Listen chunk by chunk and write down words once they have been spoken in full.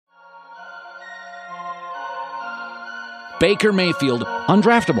Baker Mayfield,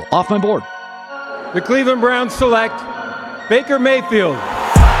 undraftable, off my board. The Cleveland Browns select Baker Mayfield. What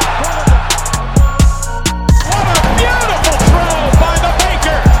a beautiful throw by the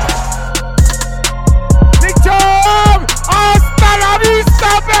Baker! Nick hasta la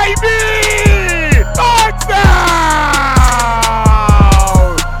vista, baby! Touchdown!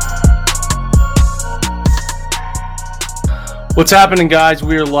 What's happening, guys?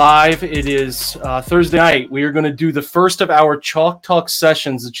 We are live. It is Thursday night. We are going to do the first of our Chalk Talk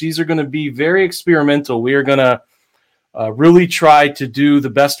sessions. These are going to be very experimental. We are going to really try to do the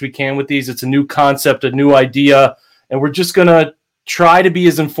best we can with these. It's a new concept, a new idea, and we're just going to try to be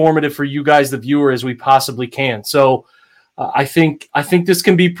as informative for you guys, the viewer, as we possibly can. So I think this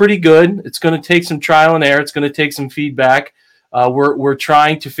can be pretty good. It's going to take some trial and error. It's going to take some feedback. We're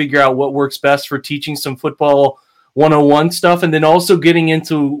trying to figure out what works best for teaching some football 101 stuff, and then also getting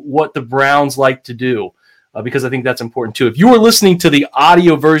into what the Browns like to do, because I think that's important too. If you are listening to the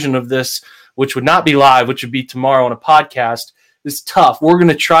audio version of this, which would not be live, which would be tomorrow on a podcast, it's tough. We're going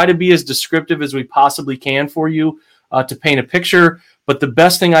to try to be as descriptive as we possibly can for you to paint a picture, but the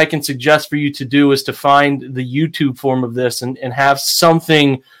best thing I can suggest for you to do is to find the YouTube form of this and have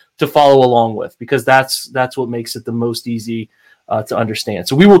something to follow along with, because that's what makes it the most easy to understand.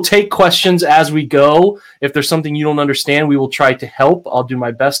 So we will take questions as we go. If there's something you don't understand, we will try to help. I'll do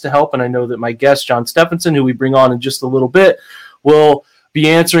my best to help. And I know that my guest, John Stephenson, who we bring on in just a little bit, will be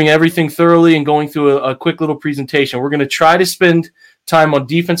answering everything thoroughly and going through a quick little presentation. We're going to try to spend time on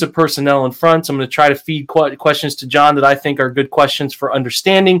defensive personnel and fronts. I'm going to try to feed questions to John that I think are good questions for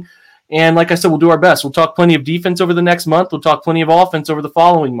understanding. And like I said, we'll do our best. We'll talk plenty of defense over the next month. We'll talk plenty of offense over the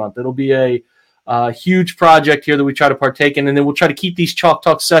following month. It'll be a huge project here that we try to partake in, and then we'll try to keep these Chalk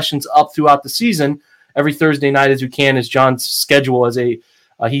Talk sessions up throughout the season every Thursday night as we can, as John's schedule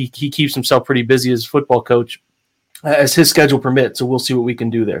he keeps himself pretty busy as a football coach as his schedule permits. So we'll see what we can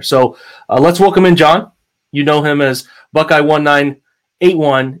do there. So let's welcome in John. You know him as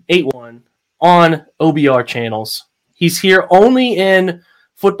Buckeye198181 on OBR channels. He's here only in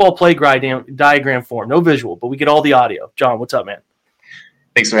football play diagram form, no visual, but we get all the audio. John, what's up, man?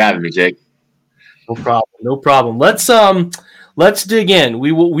 Thanks for having me, Jake. No problem. Let's dig in.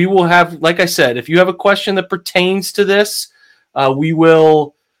 We will have, like I said, if you have a question that pertains to this, we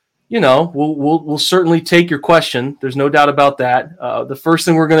will, we'll certainly take your question. There's no doubt about that. The first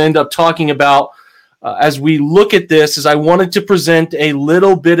thing we're going to end up talking about as we look at this is I wanted to present a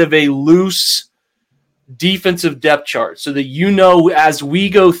little bit of a loose defensive depth chart so that as we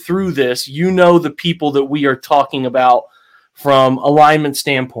go through this, the people that we are talking about from alignment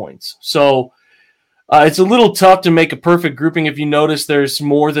standpoints. So it's a little tough to make a perfect grouping. If you notice, there's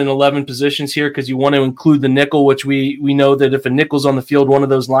more than 11 positions here because you want to include the nickel, which we know that if a nickel's on the field, one of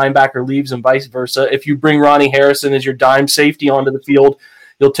those linebacker leaves and vice versa. If you bring Ronnie Harrison as your dime safety onto the field,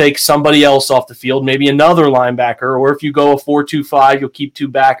 you'll take somebody else off the field, maybe another linebacker. Or if you go a 4-2-5, you'll keep two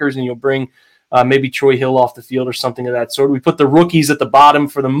backers and you'll bring maybe Troy Hill off the field or something of that sort. We put the rookies at the bottom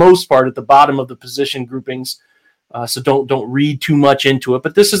for the most part, at the bottom of the position groupings. So don't read too much into it.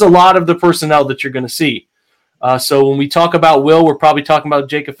 But this is a lot of the personnel that you're going to see. So when we talk about Will, we're probably talking about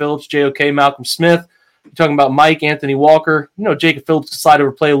Jacob Phillips, JOK, Malcolm Smith. We're talking about Mike, Anthony Walker. Jacob Phillips decided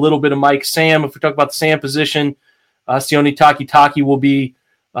to play a little bit of Mike, Sam. If we talk about the Sam position, Sione Takitaki will be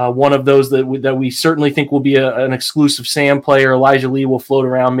one of those that we certainly think will be an exclusive Sam player. Elijah Lee will float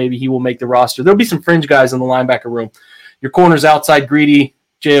around. Maybe he will make the roster. There'll be some fringe guys in the linebacker room. Your corners outside, Greedy,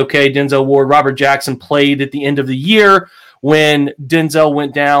 JOK, Denzel Ward. Robert Jackson played at the end of the year when Denzel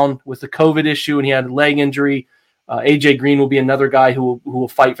went down with the COVID issue and he had a leg injury. AJ Green will be another guy who will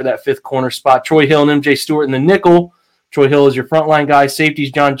fight for that fifth corner spot. Troy Hill and MJ Stewart in the nickel. Troy Hill is your frontline guy.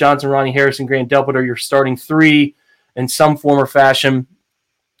 Safeties, John Johnson, Ronnie Harrison, Grant Delpit are your starting three in some form or fashion.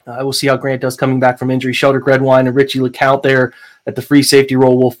 We'll see how Grant does coming back from injury. Sheldrick Redwine and Richie LeCount there at the free safety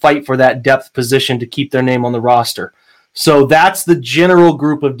role will fight for that depth position to keep their name on the roster. So that's the general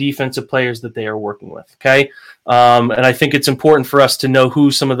group of defensive players that they are working with, okay? And I think it's important for us to know who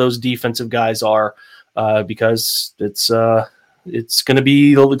some of those defensive guys are because it's going to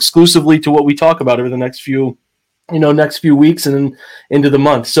be exclusively to what we talk about over the next few weeks and into the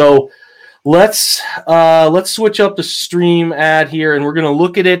month. So let's switch up the stream ad here, and we're going to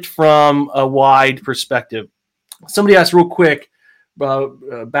look at it from a wide perspective. Somebody asked real quick,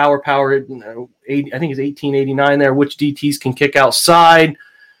 Bauer Power, I think it's 1889 there, which DTs can kick outside.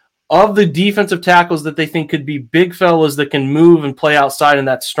 Of the defensive tackles that they think could be big fellas that can move and play outside in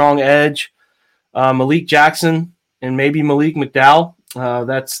that strong edge, Malik Jackson and maybe Malik McDowell.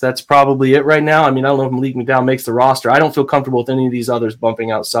 That's probably it right now. I mean, I don't know if Malik McDowell makes the roster. I don't feel comfortable with any of these others bumping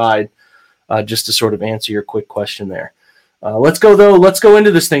outside, just to sort of answer your quick question there. Let's go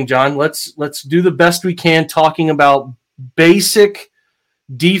into this thing, John. Let's do the best we can talking about basic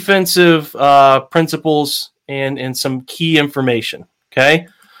defensive principles and some key information. Okay,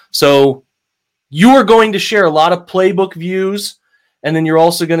 so you are going to share a lot of playbook views, and then you're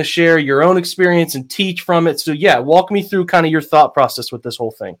also going to share your own experience and teach from it. So yeah, walk me through kind of your thought process with this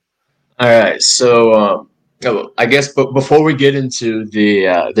whole thing. All right, so I guess, but before we get into the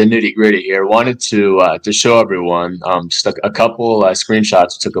nitty gritty here, I wanted to show everyone just a couple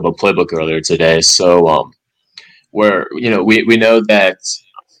screenshots I took of a playbook earlier today. So where we know that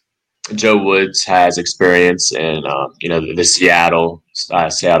Joe Woods has experience in the Seattle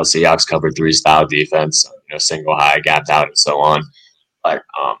Seahawks cover 3 style defense, single high, gapped out, and so on. But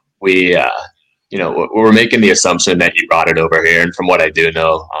we're making the assumption that he brought it over here, and from what I do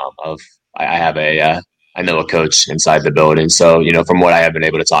know, I know a coach inside the building, so from what I have been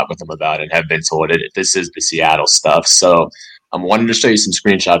able to talk with him about and have been told this is the Seattle stuff. So I'm wanting to show you some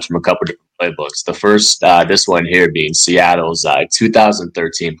screenshots from a couple different playbooks. The first, this one here being Seattle's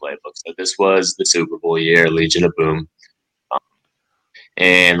 2013 playbook. So this was the Super Bowl year, Legion of Boom.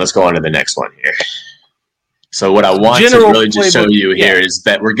 And let's go on to the next one here. So what I want to really just show you here is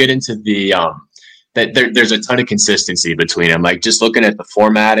that we're getting to the that there's a ton of consistency between them. Like just looking at the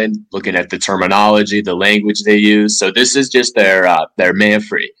formatting, looking at the terminology, the language they use. So this is just their man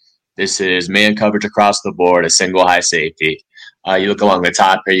free. This is man coverage across the board, a single high safety. You look along the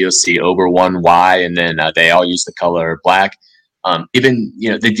top here, you'll see over 1Y, and then they all use the color black. Even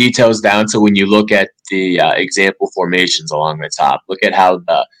the details down to when you look at the example formations along the top. Look at how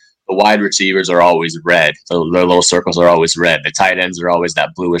the wide receivers are always red. So their little circles are always red. The tight ends are always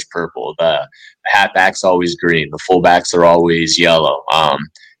that bluish purple. The halfbacks always green. The fullbacks are always yellow.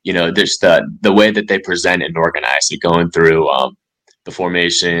 There's the way that they present and organize it, going through the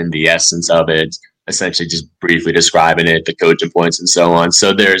formation, the essence of it, essentially just briefly describing it, the coaching points, and so on.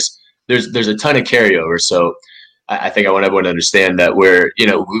 So there's a ton of carryover. So I think I want everyone to understand that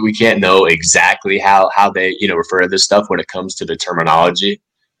we can't know exactly how they refer to this stuff when it comes to the terminology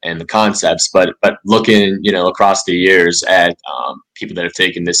and the concepts, but looking across the years at people that have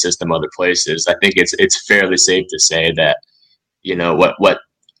taken this system other places, I think it's fairly safe to say that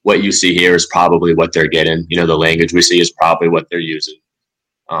what you see here is probably what they're getting. The language we see is probably what they're using.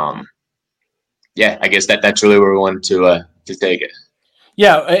 I guess that's really where we wanted to take it.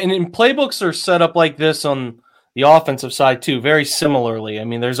 Yeah, and playbooks are set up like this on the offensive side too, very similarly. I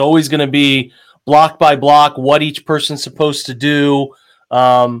mean, there's always going to be block by block what each person's supposed to do.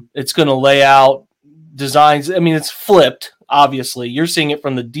 It's going to lay out designs. I mean, it's flipped, obviously. You're seeing it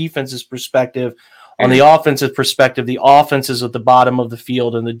from the defense's perspective. On the offensive perspective, the offense is at the bottom of the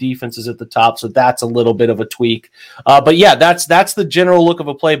field and the defense is at the top, so that's a little bit of a tweak. But yeah, that's the general look of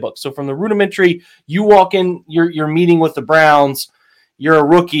a playbook. So from the rudimentary, you walk in, you're meeting with the Browns, you're a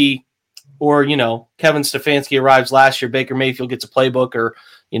rookie, or Kevin Stefanski arrives last year, Baker Mayfield gets a playbook, or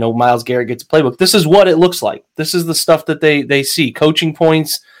Myles Garrett gets a playbook. This is what it looks like. This is the stuff that they see, coaching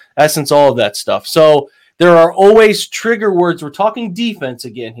points, essence, all of that stuff. So there are always trigger words. We're talking defense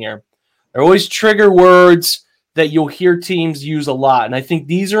again here. There are always trigger words that you'll hear teams use a lot. And I think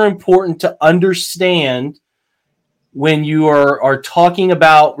these are important to understand when you are talking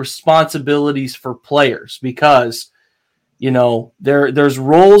about responsibilities for players, because there's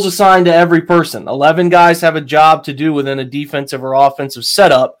roles assigned to every person. 11 guys have a job to do within a defensive or offensive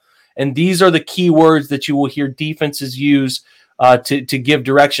setup, and these are the key words that you will hear defenses use to give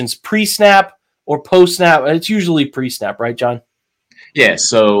directions pre-snap or post-snap. It's usually pre-snap, right, John? Yeah,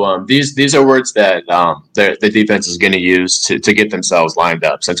 so these are words that the defense is going to use to get themselves lined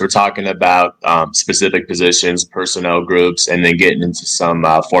up. Since we're talking about specific positions, personnel groups, and then getting into some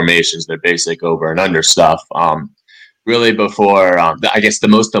formations, their basic over and under stuff. Really, before I guess the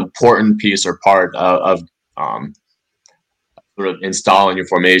most important piece or part of sort of installing your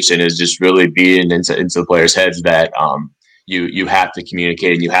formation is just really being into the players' heads that you have to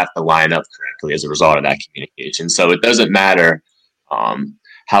communicate and you have to line up correctly as a result of that communication. So it doesn't matter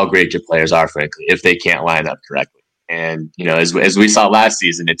how great your players are, frankly, if they can't line up correctly. And as we saw last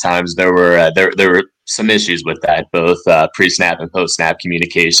season, at times there were some issues with that, both pre-snap and post-snap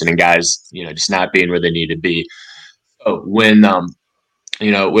communication, and guys just not being where they need to be. So when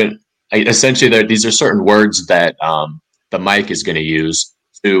essentially these are certain words that the mic is going to use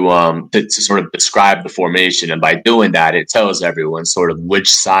to sort of describe the formation, and by doing that, it tells everyone sort of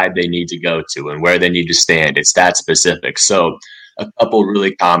which side they need to go to and where they need to stand. It's that specific. So a couple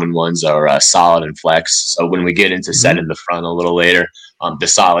really common ones are solid and flex. So when we get into setting the front a little later, the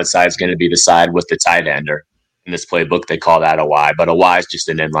solid side is going to be the side with the tight ender. In this playbook, they call that a Y, but a Y is just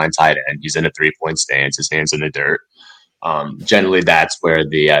an inline tight end. He's in a 3-point stance, his hands in the dirt. Generally, that's where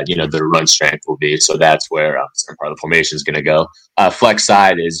the run strength will be. So that's where certain part of the formation is going to go. Flex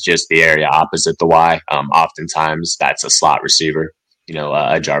side is just the area opposite the Y. Oftentimes, that's a slot receiver,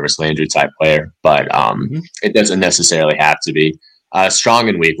 a Jarvis Landry type player, but it doesn't necessarily have to be. Strong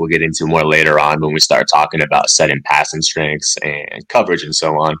and weak we'll get into more later on when we start talking about setting passing strengths and coverage and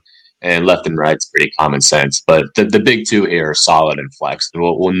so on. And left and right's pretty common sense. But the big two here are solid and flex, and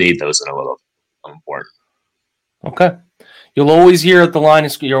we'll need those in a little bit. Important. Okay. You'll always hear at the line,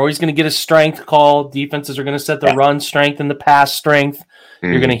 you're always going to get a strength call. Defenses are going to set the run strength and the pass strength.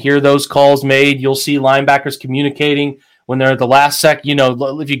 You're going to hear those calls made. You'll see linebackers communicating when they're at the last sec.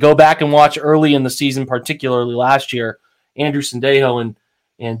 If you go back and watch early in the season, particularly last year, Andrew Sendejo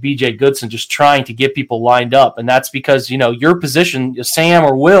and BJ Goodson just trying to get people lined up. And that's because, your position, Sam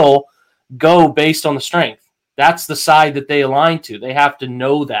or Will, go based on the strength. That's the side that they align to. They have to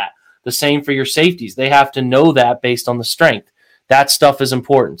know that. The same for your safeties. They have to know that based on the strength. That stuff is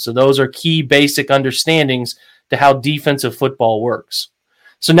important. So those are key basic understandings to how defensive football works.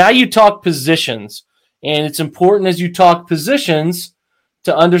 So now you talk positions, and it's important as you talk positions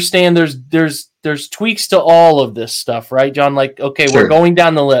to understand there's tweaks to all of this stuff, right, John? Like, okay, We're going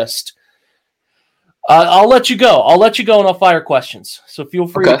down the list. I'll let you go. And I'll fire questions. So feel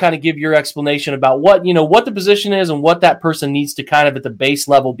free to kind of give your explanation about what the position is and what that person needs to kind of at the base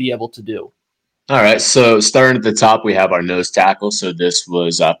level be able to do. All right. So starting at the top, we have our nose tackle. So this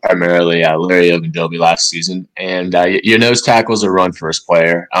was primarily Larry Ogunjobi last season. And your nose tackle is a run first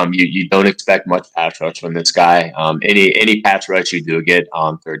player. You don't expect much pass rush from this guy. Any pass rush you do get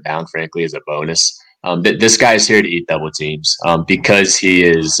on third down, frankly, is a bonus. This guy's here to eat double teams because he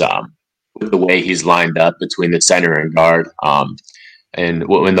is with the way he's lined up between the center and guard. And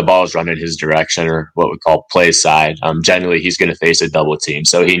when the ball is run in his direction, or what we call play side, generally he's going to face a double team.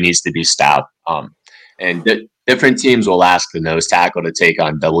 So he needs to be stout. And different teams will ask the nose tackle to take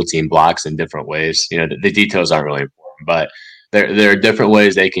on double team blocks in different ways. The details aren't really important, but there are different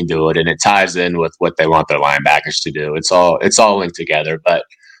ways they can do it, and it ties in with what they want their linebackers to do. It's all linked together, but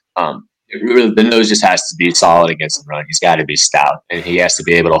really, the nose just has to be solid against the run. He's got to be stout, and he has to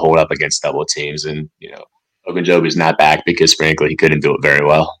be able to hold up against double teams. And Ogunjobi's not back because, frankly, he couldn't do it very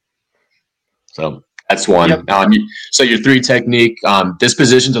well. So that's one. Yep. So your three technique, this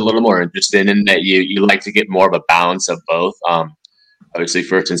position's a little more interesting in that you like to get more of a balance of both. Obviously,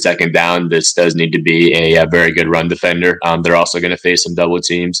 first and second down, this does need to be a very good run defender. They're also going to face some double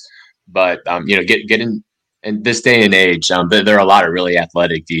teams, but get in. In this day and age, there are a lot of really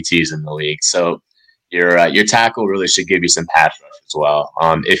athletic DTs in the league. So your tackle really should give you some pass rush as well.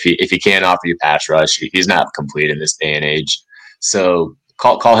 If he can't offer you pass rush, he's not complete in this day and age. So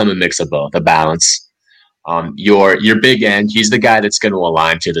call him a mix of both, a balance. Your big end, he's the guy that's going to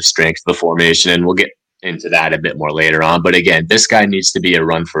align to the strength of the formation, and we'll get into that a bit more later on. But again, this guy needs to be a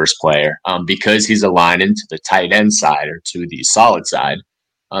run first player because he's aligning to the tight end side or to the solid side.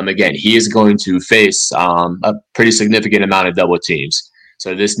 Again, he is going to face a pretty significant amount of double teams.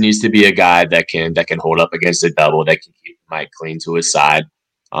 So this needs to be a guy that can hold up against a double, that can keep Mike clean to his side.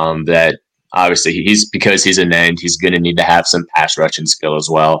 That obviously because he's an end, he's going to need to have some pass rushing skill as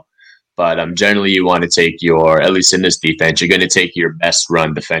well. But generally, you want to take at least in this defense, you're going to take your best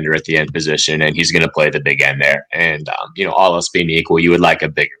run defender at the end position, and he's going to play the big end there. And all else being equal, you would like a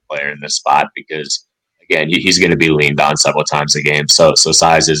bigger player in this spot because, again, he's going to be leaned on several times a game, so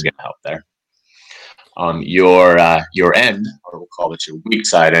size is going to help there. Your end, or we'll call it your weak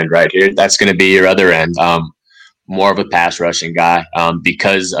side end right here, that's going to be your other end. More of a pass rushing guy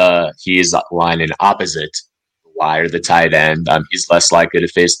because he is lining opposite the Y or the tight end. He's less likely to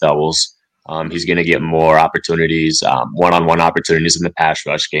face doubles. He's going to get more opportunities, one-on-one opportunities in the pass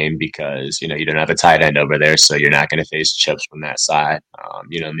rush game because you don't have a tight end over there, so you're not going to face chips from that side.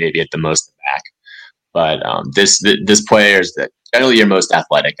 Maybe at the most the back. But this player is generally your most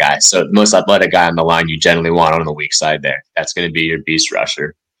athletic guy. So the most athletic guy on the line you generally want on the weak side there. That's going to be your beast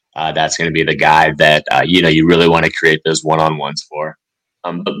rusher. That's going to be the guy that you really want to create those one-on-ones for.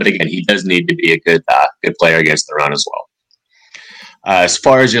 But again, he does need to be a good player against the run as well. As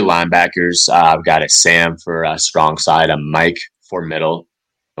far as your linebackers, I've got a Sam for strong side, a Mike for middle,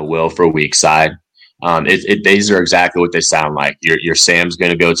 a Will for weak side. These are exactly what they sound like. Your Sam's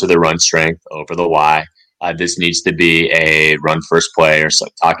going to go to the run strength over the Y. This needs to be a run first player. So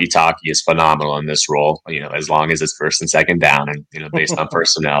Taki is phenomenal in this role, as long as it's first and second down and, based on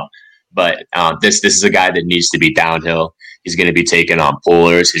personnel. But this is a guy that needs to be downhill. He's going to be taking on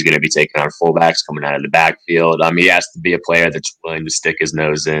pullers. He's going to be taking on fullbacks coming out of the backfield. He has to be a player that's willing to stick his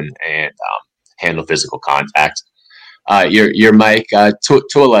nose in and handle physical contact. your Mike, to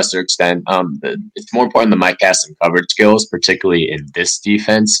a lesser extent, it's more important the Mike has some coverage skills, particularly in this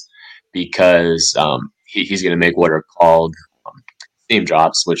defense, because he's going to make what are called seam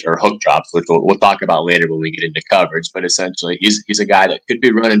drops, which are hook drops, which we'll talk about later when we get into coverage. But essentially, he's a guy that could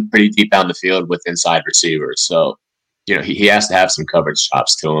be running pretty deep down the field with inside receivers. So, he has to have some coverage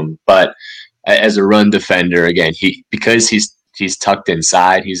chops to him. But as a run defender, again, because he's tucked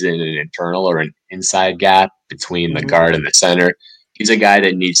inside, he's in an internal or an inside gap between the guard and the center. He's a guy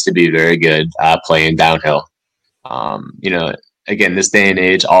that needs to be very good playing downhill. Again, this day and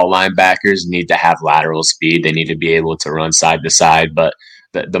age, all linebackers need to have lateral speed. They need to be able to run side to side, but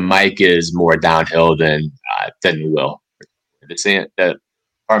the Mike is more downhill than the Will. The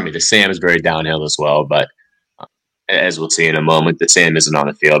Sam is very downhill as well, but as we'll see in a moment, the Sam isn't on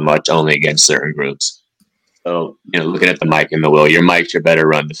the field much, only against certain groups. So, looking at the Mike and the Will, your Mike's your better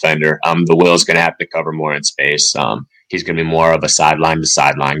run defender. The Will's going to have to cover more in space. He's going to be more of a sideline to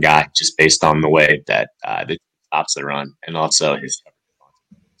sideline guy, just based on the way that the stops the run, and also his.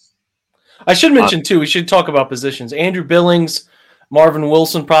 I should mention too. We should talk about positions. Andrew Billings, Marvin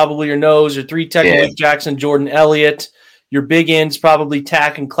Wilson, probably your nose. Your three tech, Malik Jackson, Jordan Elliott. Your big ends probably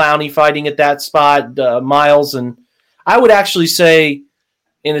Tack and Clowney fighting at that spot. Miles, and I would actually say,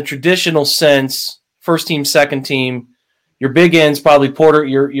 in a traditional sense, first team, second team. Your big ends probably Porter.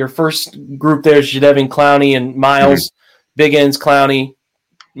 Your first group there is Jadeveon Clowney and Miles. Big ends Clowney.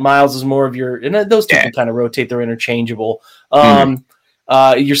 Miles is more of your, and those two can kind of rotate. They're interchangeable.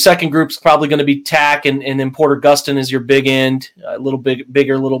 Your second group's probably going to be Tack, and then Porter Gustin is your big end, a little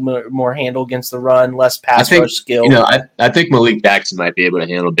bigger, a little more handle against the run, less pass rush skill. I think Malik Jackson might be able to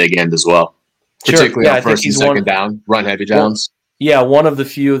handle big end as well, particularly on first and second down, run heavy downs. One of the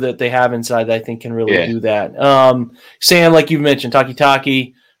few that they have inside that I think can really do that. Sam, like you've mentioned,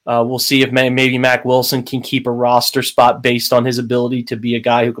 Taki. We'll see if maybe Mac Wilson can keep a roster spot based on his ability to be a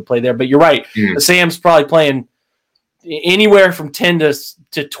guy who could play there. But you're right. Sam's probably playing anywhere from 10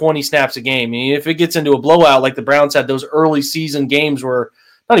 to 20 snaps a game. I mean, if it gets into a blowout like the Browns had, those early season games were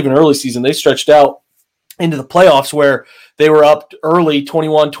not even early season. They stretched out into the playoffs where they were up early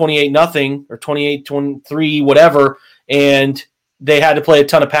 21-28-0 or 28-23, whatever, and they had to play a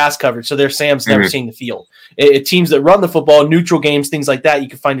ton of pass coverage. So their Sam's never seen the field. Teams that run the football, neutral games, things like that, you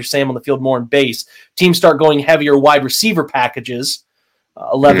can find your Sam on the field more in base. Teams start going heavier wide receiver packages,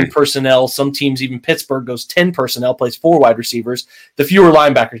 11 personnel. Some teams, even Pittsburgh, goes 10 personnel, plays 4 wide receivers. The fewer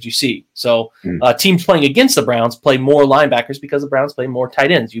linebackers you see. So teams playing against the Browns play more linebackers because the Browns play more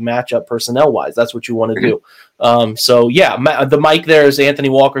tight ends. You match up personnel-wise. That's what you want to do. The Mike there is Anthony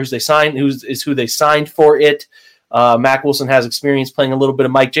Walker, who they signed for it. Mac Wilson has experience playing a little bit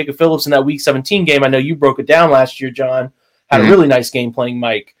of Mike. Jacob Phillips in that Week 17 game, I know you broke it down last year, John, had a really nice game playing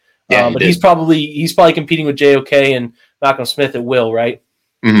Mike. But he's probably competing with JOK and Malcolm Smith at will, right?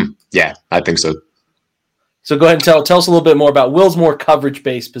 Yeah, I think so. So go ahead and tell us a little bit more about Will's more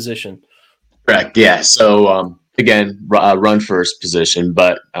coverage-based position. Correct, yeah. So, again, run first position,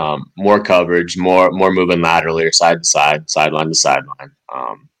 but more coverage, more moving laterally or side to side, sideline to sideline.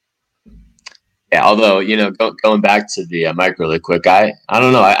 Although, going back to the Mike really quick, I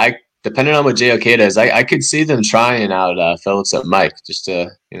don't know. I depending on what JOK does, I could see them trying out Phillips at Mike just to,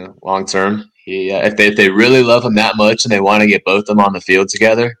 long term. If they really love him that much and they want to get both of them on the field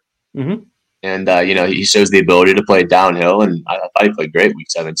together, and he shows the ability to play downhill, and I thought he played great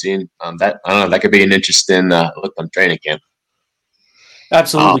Week 17. That could be an interesting look on training camp.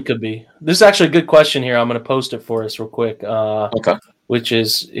 Absolutely could be. This is actually a good question here. I'm going to post it for us real quick. Okay. Which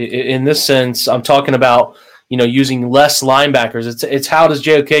is, in this sense, I'm talking about, using less linebackers. It's how does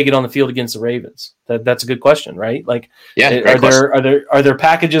JOK get on the field against the Ravens? That's a good question, right? Like, are there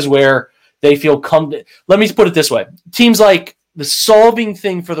packages where they feel let me put it this way. Teams like the solving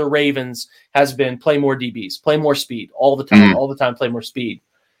thing for the Ravens has been play more DBs, play more speed all the time, play more speed.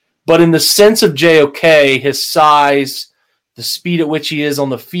 But in the sense of JOK, his size, the speed at which he is on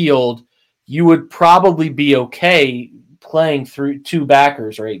the field, you would probably be okay playing through 2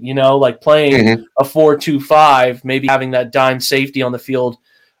 backers, right? Like playing a 4-2-5, maybe having that dime safety on the field,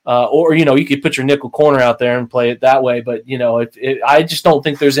 or you could put your nickel corner out there and play it that way. But I just don't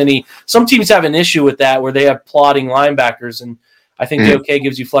think there's any. Some teams have an issue with that where they have plodding linebackers, and I think JOK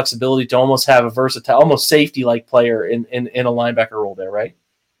gives you flexibility to almost have a versatile, almost safety like player in a linebacker role there, right?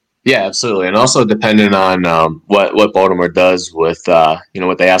 Yeah, absolutely. And also depending on what Baltimore does with,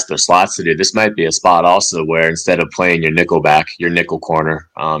 what they ask their slots to do, this might be a spot also where instead of playing your nickel back, your nickel corner,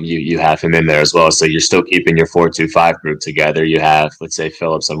 you have him in there as well. So you're still keeping your 4-2-5 group together. You have, let's say,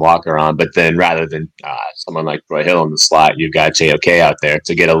 Phillips and Walker on, but then rather than someone like Troy Hill in the slot, you've got JOK out there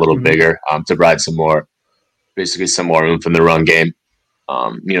to get a little bigger, to provide some more basically some more room from the run game. A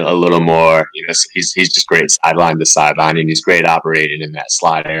little more. He's just great sideline to sideline, and he's great operating in that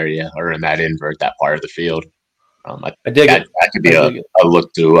slot area or in that invert, that part of the field. I dig it. That could be a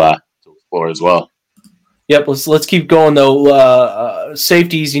look to explore as well. Yep. Let's keep going though.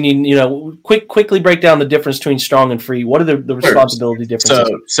 Safeties, you need quickly break down the difference between strong and free. What are the responsibility differences?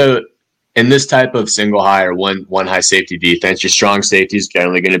 So in this type of single high or one high safety defense, your strong safety is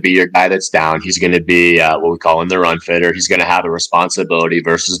generally going to be your guy that's down. He's going to be what we call in the run fitter. He's going to have a responsibility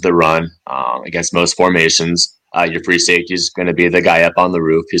versus the run against most formations. Your free safety is going to be the guy up on the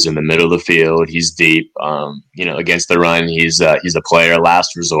roof. He's in the middle of the field. He's deep. Against the run, he's a player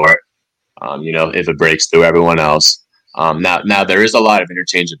last resort. If it breaks through everyone else. Now there is a lot of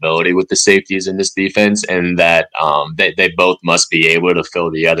interchangeability with the safeties in this defense, and that they both must be able to fill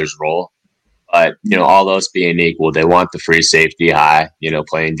the other's role. But, all those being equal, they want the free safety high,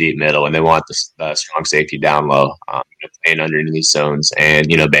 playing deep middle, and they want the strong safety down low, playing underneath these zones and,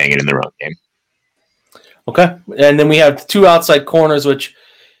 banging in the run game. Okay. And then we have two outside corners, which,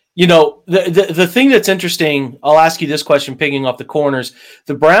 the thing that's interesting, I'll ask you this question, picking off the corners.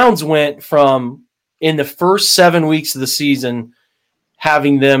 The Browns went from, in the first 7 weeks of the season,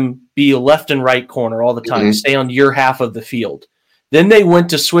 having them be a left and right corner all the time, stay on your half of the field. Then they went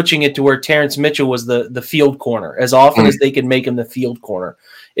to switching it to where Terrence Mitchell was the field corner as often as they could make him the field corner.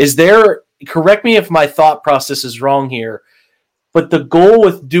 Correct me if my thought process is wrong here, but the goal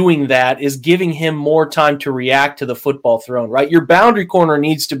with doing that is giving him more time to react to the football thrown, right? Your boundary corner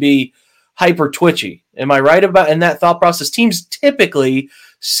needs to be hyper twitchy. Am I right about in that thought process? Teams typically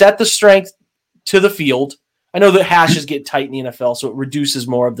set the strength to the field. I know that hashes get tight in the NFL, so it reduces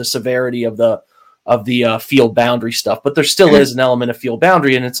more of the severity of the field boundary stuff, but there still is an element of field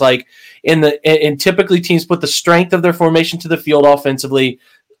boundary. And it's like and typically teams put the strength of their formation to the field offensively,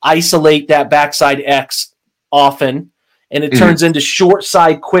 isolate that backside X often, and it turns into short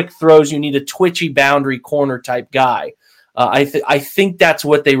side, quick throws. You need a twitchy boundary corner type guy. I think that's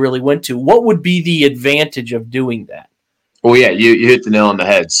what they really went to. What would be the advantage of doing that? Well, yeah, you hit the nail on the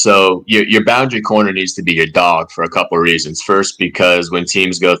head. So your boundary corner needs to be your dog for a couple of reasons. First, because when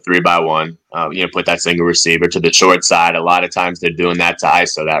teams go 3-by-1, put that single receiver to the short side. A lot of times they're doing that to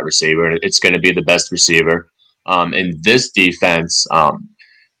ISO that receiver. It's going to be the best receiver. In this defense,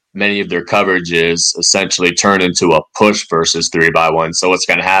 many of their coverages essentially turn into a push versus 3-by-1. So what's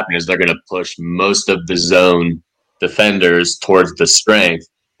going to happen is they're going to push most of the zone defenders towards the strength,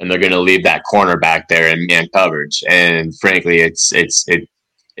 and they're going to leave that corner back there in man coverage. And frankly, it's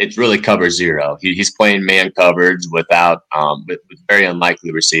really cover zero. He's playing man coverage without with very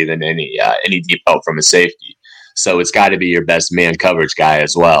unlikely receiving any deep help from a safety. So it's got to be your best man coverage guy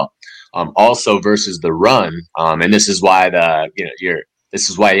as well. Also versus the run, and this is why this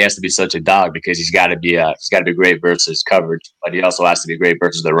is why he has to be such a dog, because he's got to be great versus coverage, but he also has to be great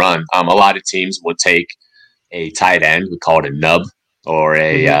versus the run. A lot of teams will take a tight end, we call it a nub, or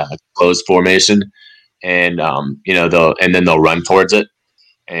a closed formation, and they'll run towards it.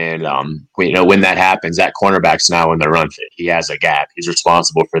 And when that happens, that cornerback's now in the run fit. He has a gap. He's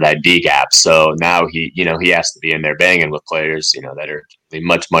responsible for that D gap. So now he has to be in there banging with players that are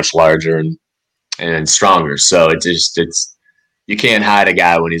much larger and stronger. So it's you can't hide a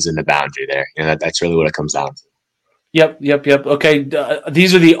guy when he's in the boundary there. That's really what it comes down to. Yep. Okay,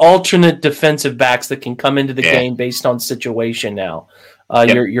 these are the alternate defensive backs that can come into the game based on situation now.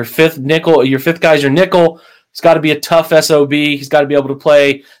 Your fifth guy's your nickel. He's got to be a tough SOB. He's got to be able to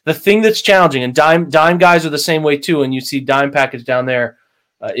play. The thing that's challenging, and dime guys are the same way too, and you see dime package down there,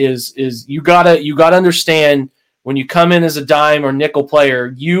 is you gotta understand when you come in as a dime or nickel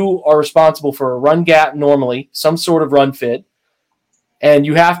player, you are responsible for a run gap normally, some sort of run fit. And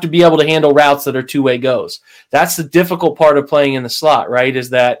you have to be able to handle routes that are two-way goes. That's the difficult part of playing in the slot, right? Is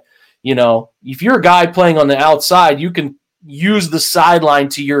that, if you're a guy playing on the outside, you can use the sideline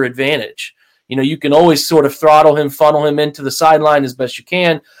to your advantage. You can always sort of throttle him, funnel him into the sideline as best you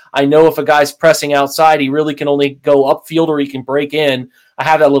can. I know if a guy's pressing outside, he really can only go upfield or he can break in. I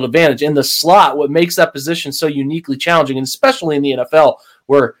have that little advantage. In the slot, what makes that position so uniquely challenging, and especially in the NFL,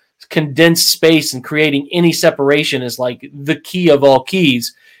 where condensed space and creating any separation is like the key of all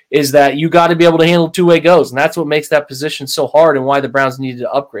keys, is that you got to be able to handle two-way goes. And that's what makes that position so hard and why the Browns needed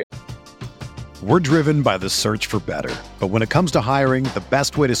to upgrade. We're driven by the search for better. But when it comes to hiring, the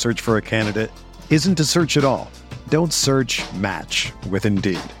best way to search for a candidate isn't to search at all. Don't search, match with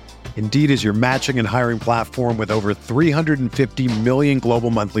Indeed. Indeed is your matching and hiring platform with over 350 million global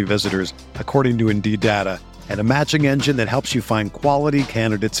monthly visitors, according to Indeed data, and a matching engine that helps you find quality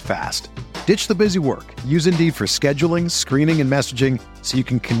candidates fast. Ditch the busy work. Use Indeed for scheduling, screening, and messaging so you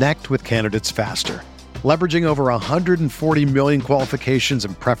can connect with candidates faster. Leveraging over 140 million qualifications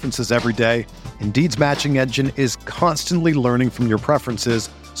and preferences every day, Indeed's matching engine is constantly learning from your preferences,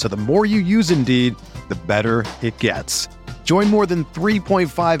 so the more you use Indeed, the better it gets. Join more than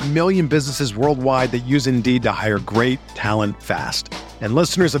 3.5 million businesses worldwide that use Indeed to hire great talent fast. And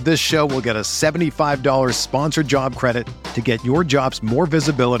listeners of this show will get a $75 sponsored job credit to get your jobs more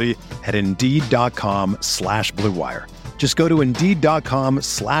visibility at Indeed.com/Blue Wire. Just go to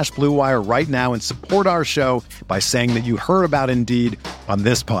Indeed.com/Blue Wire right now and support our show by saying that you heard about Indeed on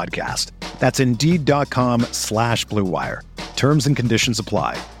this podcast. That's Indeed.com/Blue Wire. Terms and conditions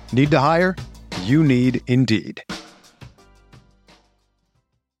apply. Need to hire? You need Indeed.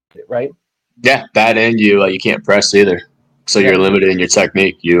 Right? Yeah, that and you can't press either. So you're limited in your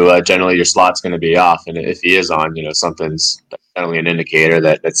technique. You generally your slot's going to be off, and if he is on, something's definitely an indicator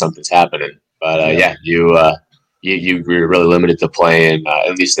that something's happening. But you're really limited to playing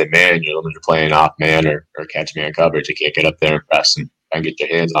at least at man. You're limited to playing off man or catch man coverage. You can't get up there and press and try and get your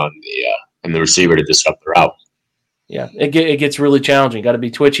hands on the receiver to disrupt the route. Yeah, it gets really challenging. Got to be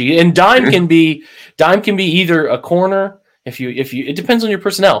twitchy, and dime can be either a corner. If you, it depends on your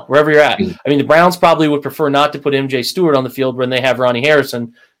personnel wherever you're at. I mean, the Browns probably would prefer not to put MJ Stewart on the field when they have Ronnie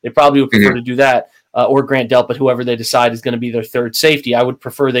Harrison. They probably would prefer to do that, or Grant Delpit, whoever they decide is going to be their third safety. I would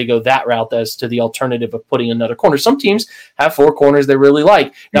prefer they go that route as to the alternative of putting another corner. Some teams have four corners they really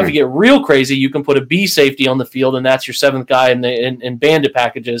like. Now, if you get real crazy, you can put a B safety on the field, and that's your seventh guy in bandit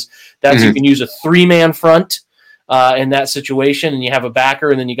packages. That's you can use a three-man front in that situation, and you have a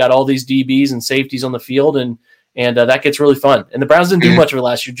backer, and then you got all these DBs and safeties on the field, and that gets really fun. And the Browns didn't do much of it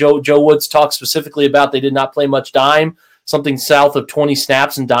last year. Joe Woods talked specifically about they did not play much dime, something south of 20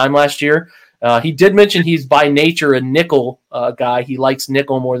 snaps in dime last year. He did mention he's by nature a nickel guy. He likes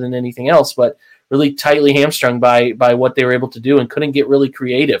nickel more than anything else, but really tightly hamstrung by what they were able to do and couldn't get really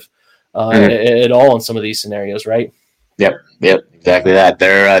creative at all in some of these scenarios, right? Yep, exactly that.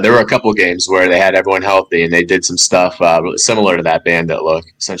 There were a couple of games where they had everyone healthy and they did some stuff really similar to that bandit look,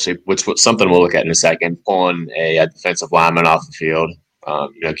 essentially, which was something we'll look at in a second, pulling a defensive lineman off the field,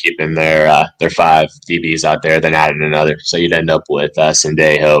 keeping their five DBs out there, then adding another. So you'd end up with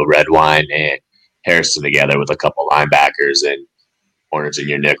Sendejo, Redwine, and Harrison together with a couple linebackers and corners in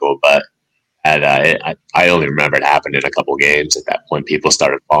your nickel. But I only remember it happened in a couple games. At that point, people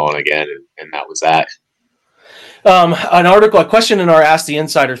started falling again, and that was that. A question in our Ask the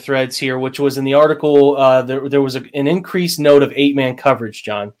Insider threads here, which was in the article, there was an increased note of 8-man coverage,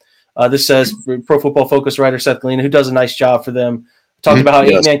 John. This says Pro Football Focus writer Seth Galina, who does a nice job for them, talking about how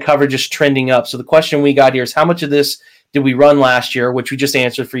 8-man coverage is trending up. So the question we got here is, how much of this did we run last year, which we just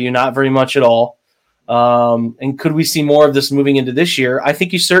answered for you, not very much at all. And could we see more of this moving into this year? I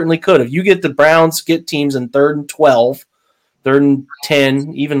think you certainly could. If you get the Browns get teams in 3rd and 12, 3rd and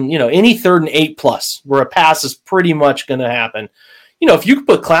 10, even, any 3rd and 8 plus, where a pass is pretty much going to happen. If you could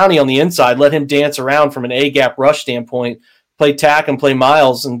put Clowney on the inside, let him dance around from an A-gap rush standpoint, play tack and play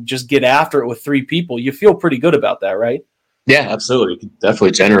miles and just get after it with 3 people, you feel pretty good about that, right? Yeah, absolutely. You can definitely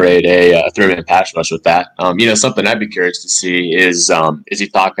generate a 3-man pass rush with that. Something I'd be curious to see is he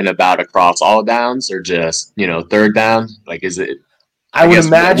talking about across all downs or just, 3rd down? Like, is it? I would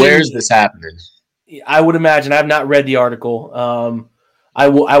imagine. Where's this happening? I would imagine. I have not read the article. I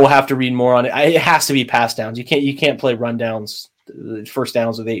will have to read more on it. It has to be pass downs. You can't play rundowns, first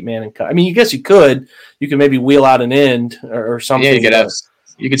downs with 8-man and cut. I mean, I guess you could. You could maybe wheel out an end or something. Yeah,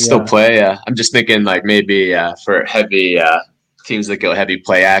 you could still play. I'm just thinking like maybe for heavy teams that go heavy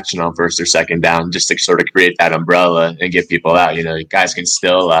play action on 1st or 2nd down, just to sort of create that umbrella and get people out. Guys can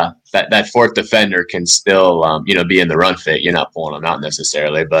still that 4th defender can still be in the run fit. You're not pulling them out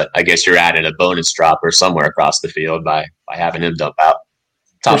necessarily, but I guess you're adding a bonus dropper somewhere across the field by having him dump out.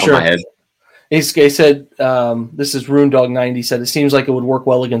 Top of my head. He said, this is Rune Dog 90 said, it seems like it would work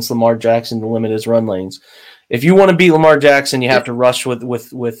well against Lamar Jackson to limit his run lanes. If you want to beat Lamar Jackson, you have to rush with,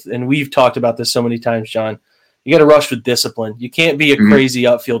 and we've talked about this so many times, John, you got to rush with discipline. You can't be a crazy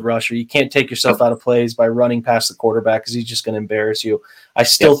upfield rusher. You can't take yourself out of plays by running past the quarterback because he's just going to embarrass you. I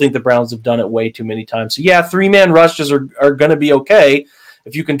still think the Browns have done it way too many times. So, 3-man rushes are going to be okay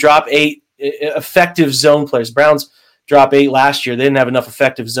if you can drop 8 effective zone players. Browns dropped 8 last year. They didn't have enough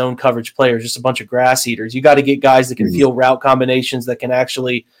effective zone coverage players, just a bunch of grass eaters. You got to get guys that can feel route combinations, that can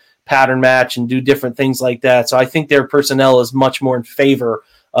actually pattern match and do different things like that. So I think their personnel is much more in favor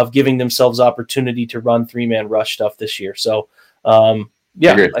of giving themselves opportunity to run 3-man rush stuff this year. So, I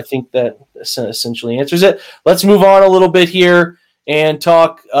think that essentially answers it. Let's move on a little bit here and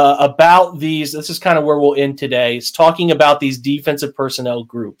talk about these. This is kind of where we'll end today, is talking about these defensive personnel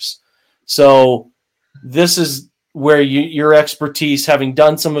groups. So this is where your expertise, having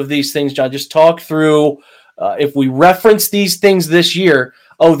done some of these things, John, just talk through if we reference these things this year.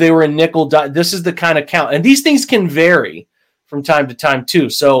 Oh, they were in nickel. This is the kind of count, and these things can vary from time to time too.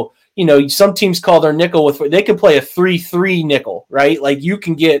 So some teams call their nickel they can play a 3-3 nickel, right? Like you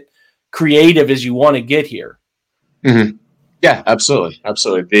can get creative as you want to get here. Mm-hmm. Yeah, absolutely.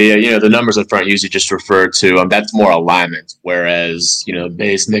 The numbers in front usually just refer to that's more alignment, whereas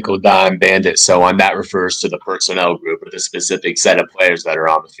base, nickel, dime, bandit, so on, that refers to the personnel group or the specific set of players that are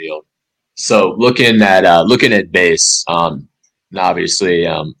on the field. So looking at base, obviously,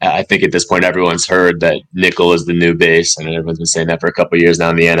 I think at this point everyone's heard that nickel is the new base, and everyone's been saying that for a couple of years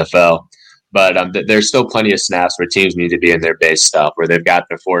now in the NFL. But there's still plenty of snaps where teams need to be in their base stuff, where they've got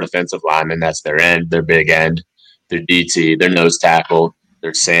their 4 defensive linemen, that's their end, their big end, their DT, their nose tackle,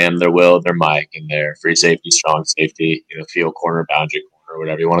 their Sam, their Will, their Mike, and their free safety, strong safety, field corner, boundary corner,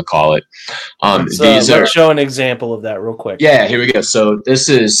 whatever you want to call it. Let's show an example of that real quick. Yeah, here we go. So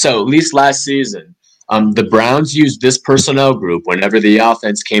at least last season, the Browns used this personnel group whenever the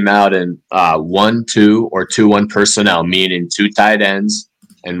offense came out in 1-2 or 2-1 personnel, meaning 2 tight ends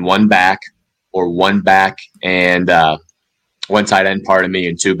and 1 back, or 1 back and 1 tight end,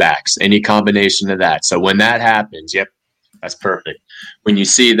 and 2 backs. Any combination of that. So when that happens, yep, that's perfect. When you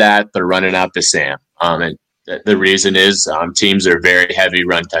see that, they're running out the Sam. And the reason is teams are very heavy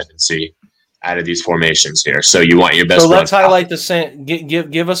run tendency out of these formations here. So you want your best. So let's highlight the Sam.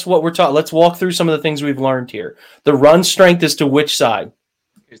 Give us what we're talking. Let's walk through some of the things we've learned here. The run strength is to which side?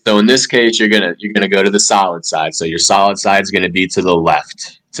 So in this case, you're gonna go to the solid side. So your solid side is going to be to the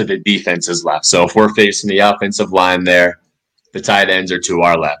left, to the defense's left. So if we're facing the offensive line there, the tight ends are to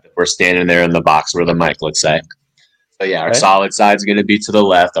our left. If we're standing there in the box where the mic, let's say. So yeah, our solid side is going to be to the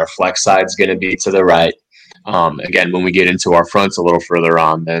left. Our flex side is going to be to the right. Again, when we get into our fronts a little further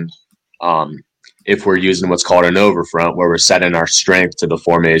on, then if we're using what's called an over front, where we're setting our strength to the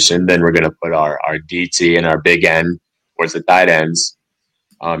formation, then we're going to put our DT and our big end towards the tight ends.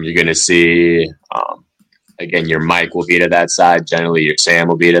 You're going to see, again, your Mike will be to that side. Generally, your Sam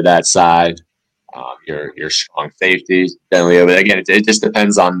will be to that side. Your strong safety generally over there. Again, it just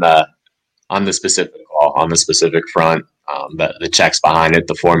depends on the specific call, on the specific front, the checks behind it,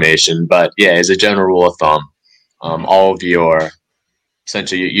 the formation. But yeah, as a general rule of thumb, all of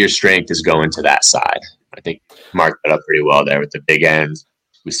essentially your strength is going to that side. I think marked that up pretty well there with the big end.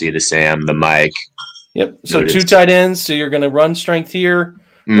 We see the Sam, the Mike. Yep. So 2 tight ends. So you're going to run strength here,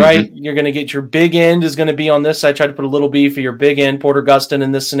 right? You're going to get your big end is going to be on this side. Try to put a little B for your big end, Porter Gustin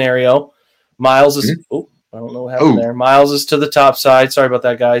in this scenario. Miles is, I don't know what happened there. Miles is to the top side. Sorry about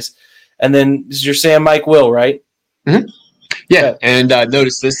that, guys. And then this is your Sam, Mike, Will, right? Mm-hmm. Yeah, and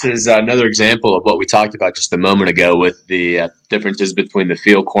notice this is another example of what we talked about just a moment ago with the differences between the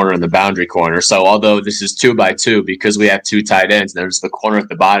field corner and the boundary corner. So although this is 2x2, because we have 2 tight ends, there's the corner at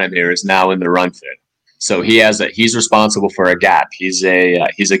the bottom here is now in the run fit. So he's responsible for a gap. He's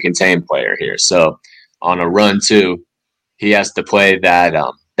a contained player here. So on a run 2, he has to play that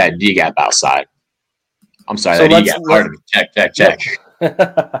D gap outside. I'm sorry, so that D gap. Pardon me. Check.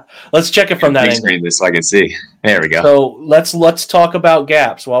 Let's check it from that angle. This so I can see. There we go. So let's talk about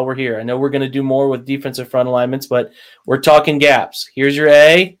gaps while we're here. I know we're going to do more with defensive front alignments, but we're talking gaps. Here's your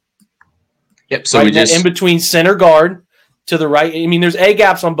A. Yep. So right we just in between center guard to the right. I mean, there's A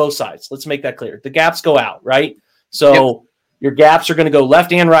gaps on both sides. Let's make that clear. The gaps go out, right? So your gaps are going to go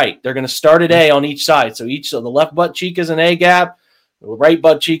left and right. They're going to start at A on each side. So the left butt cheek is an A gap. The right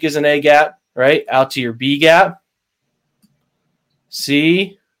butt cheek is an A gap, right? Out to your B gap.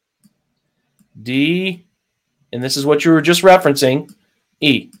 C, D, and this is what you were just referencing,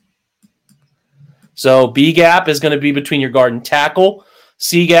 E. So B gap is going to be between your guard and tackle.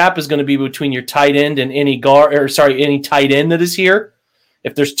 C gap is going to be between your tight end and any tight end that is here.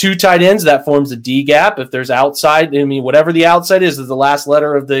 If there's 2 tight ends, that forms a D gap. If there's outside, whatever the outside is the last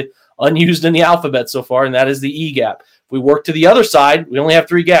letter of the unused in the alphabet so far, and that is the E gap. If we work to the other side, we only have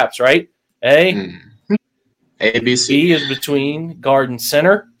 3 gaps, right? A, B, C. B is between guard and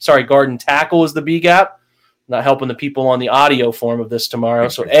center. Sorry, guard and tackle is the B gap. Not helping the people on the audio form of this tomorrow.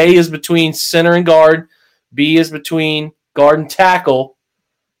 So A is between center and guard. B is between guard and tackle.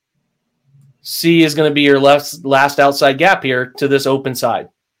 C is going to be your last outside gap here to this open side.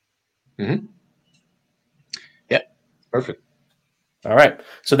 Mm-hmm. Yep, perfect. All right,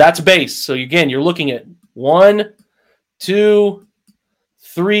 so that's base. So again, you're looking at 1, 2,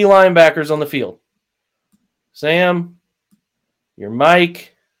 3 linebackers on the field. Sam, your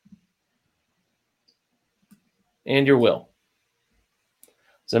Mike, and your Will.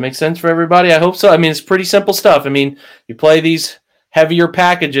 Does that make sense for everybody? I hope so. I mean, it's pretty simple stuff. I mean, you play these heavier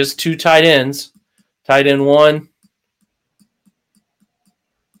packages, 2 tight ends, tight end 1,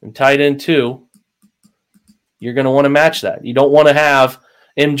 and tight end 2, you're going to want to match that. You don't want to have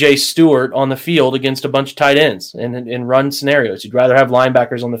MJ Stewart on the field against a bunch of tight ends and run scenarios. You'd rather have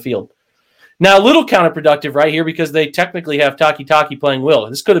linebackers on the field. Now, a little counterproductive right here because they technically have Taki playing Will.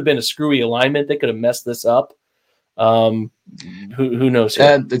 This could have been a screwy alignment. They could have messed this up. Who knows?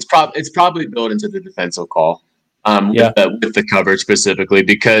 It's probably built into the defensive call with the coverage specifically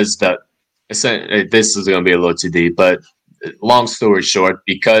because this is going to be a little too deep, but long story short,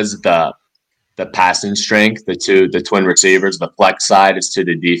 because the passing strength, the twin receivers, the flex side is to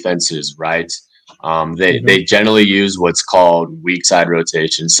the defense's right. They generally use what's called weak side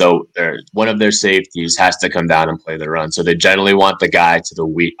rotation. So one of their safeties has to come down and play the run. So they generally want the guy to the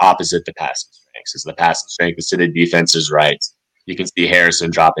weak opposite the passing strength. So the passing strength is to the defense's right. You can see Harrison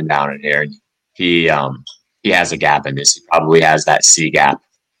dropping down in here. He has a gap in this. He probably has that C gap,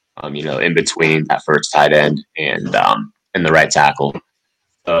 in between that first tight end and the right tackle.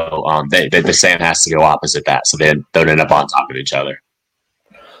 So the sand has to go opposite that, so they don't end up on top of each other.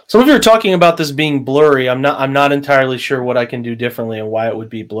 Some of you are talking about this being blurry. I'm not entirely sure what I can do differently and why it would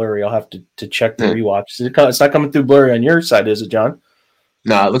be blurry. I'll have to check the rewatch. It's not coming through blurry on your side, is it, John?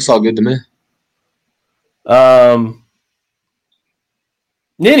 No, it looks all good to me.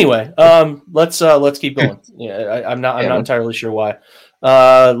 Anyway, let's keep going. Yeah, I'm not entirely sure why.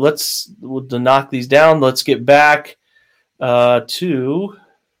 We'll knock these down. Let's get back to.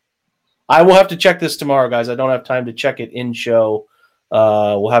 I will have to check this tomorrow, guys. I don't have time to check it in show.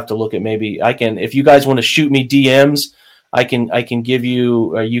 We'll have to look at maybe I can. If you guys want to shoot me DMs, I can give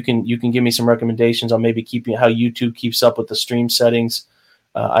you. You can give me some recommendations on maybe keeping how YouTube keeps up with the stream settings.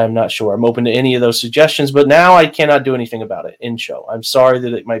 I am not sure. I'm open to any of those suggestions, but now I cannot do anything about it in show. I'm sorry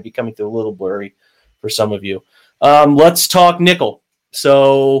that it might be coming through a little blurry for some of you. Let's talk nickel.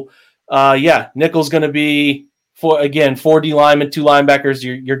 So, nickel's going to be 4D linemen, 2 linebackers.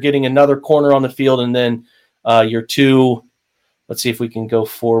 You're getting another corner on the field, and then your 2. Let's see if we can go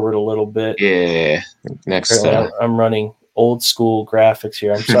forward a little bit. Yeah. Next. I'm running old school graphics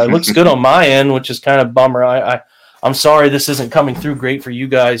here. I'm sorry. It looks good on my end, which is kind of bummer. I'm sorry this isn't coming through great for you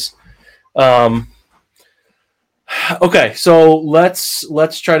guys. Okay, so let's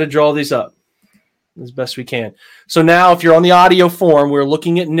try to draw these up as best we can. So now if you're on the audio form, we're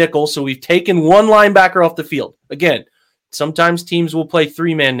looking at nickel. So we've taken 1 linebacker off the field. Again, sometimes teams will play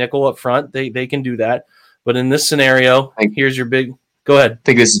 3-man nickel up front. They can do that. But in this scenario, here's your big – go ahead. I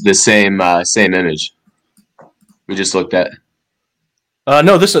think this is the same image we just looked at.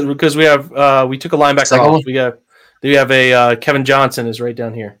 No, this is because we have we took a linebacker off. We have a Kevin Johnson is right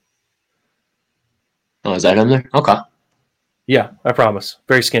down here. Oh, is that him there? Okay. Yeah, I promise.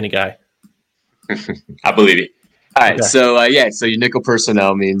 Very skinny guy. I believe you. All right, okay. So your nickel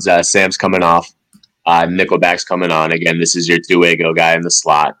personnel means Sam's coming off. Nickelback's coming on. Again, this is your two-way go guy in the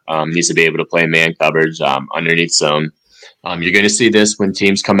slot. Needs to be able to play man coverage underneath zone. You're going to see this when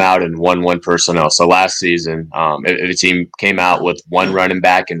teams come out in 1-1 personnel. So last season, if a team came out with 1 running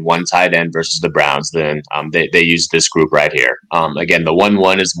back and 1 tight end versus the Browns, then they used this group right here. Again, the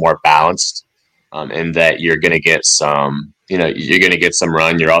 1-1 is more balanced in that you're going to get some, you're going to get some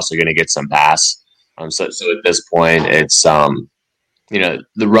run. You're also going to get some pass. So at this point, it's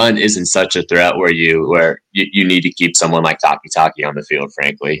the run isn't such a threat where you need to keep someone like Taki on the field.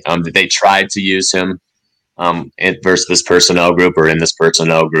 Frankly, they tried to use him. Versus this personnel group or in this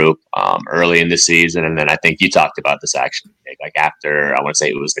personnel group early in the season. And then I think you talked about this actually, like after, I want to say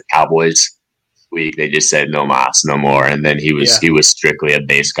it was the Cowboys week, they just said no mas, no more. And then he was strictly a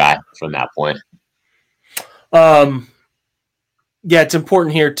base guy from that point. It's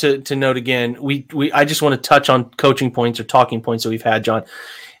important here to note again, I just want to touch on coaching points or talking points that we've had, John.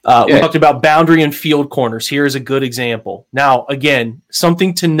 We talked about boundary and field corners. Here's a good example. Now, again,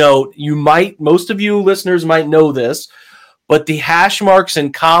 something to note, most of you listeners might know this, but the hash marks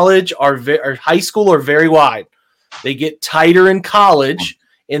in college or high school are very wide. They get tighter in college,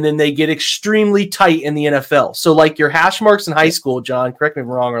 and then they get extremely tight in the NFL. So like your hash marks in high school, John, correct me if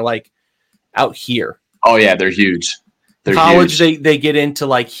I'm wrong, are like out here. Oh yeah, they're huge. College, they get into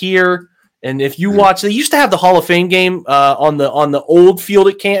like here. And if you watch, they used to have the Hall of Fame game on the old field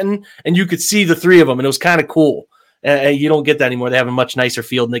at Canton, and you could see the 3 of them, and it was kind of cool. You don't get that anymore. They have a much nicer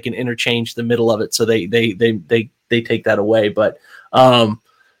field, and they can interchange the middle of it, so they take that away. But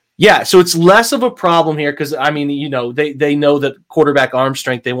so it's less of a problem here because they know that quarterback arm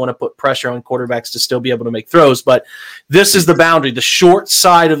strength. They want to put pressure on quarterbacks to still be able to make throws. But this is the boundary. The short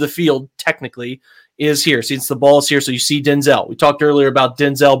side of the field technically is here. Since the ball is here, so you see Denzel. We talked earlier about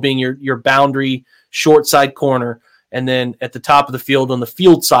Denzel being your boundary short side corner, and then at the top of the field on the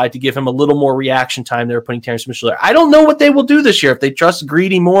field side to give him a little more reaction time. They're putting Terrence Mitchell there. I don't know what they will do this year. If they trust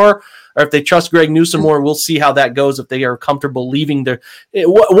Greedy more or if they trust Greg Newsome more, we'll see how that goes if they are comfortable leaving their –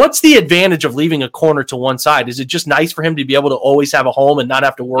 what's the advantage of leaving a corner to one side? Is it just nice for him to be able to always have a home and not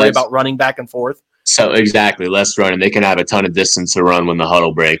have to worry about running back and forth? So exactly, less running. They can have a ton of distance to run when the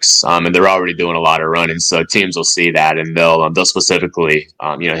huddle breaks, and they're already doing a lot of running. So teams will see that, and they'll specifically,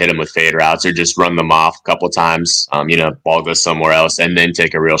 hit them with fade routes or just run them off a couple times. Ball goes somewhere else, and then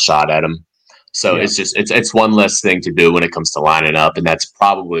take a real shot at them. So it's one less thing to do when it comes to lining up, and that's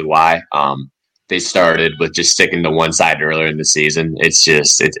probably why they started with just sticking to one side earlier in the season. It's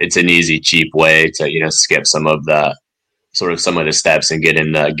an easy, cheap way to skip some of the steps and get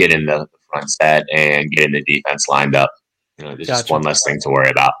in the front set and getting the defense lined up. There's just one less thing to worry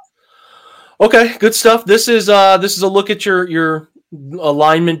about. Okay, good stuff. This is a look at your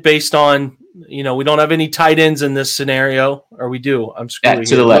alignment based on, we don't have any tight ends in this scenario, or we do. I'm screwed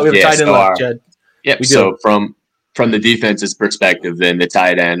to the left. We have tight end left, Jed. Yep. So from the defense's perspective, then the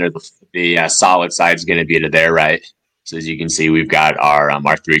tight end or the solid side is going to be to their right. So as you can see, we've got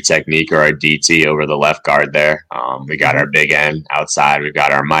our 3 technique or our DT over the left guard there. We got our big end outside. We've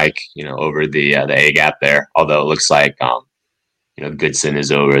got our Mike, over the A gap there. Although it looks like Goodson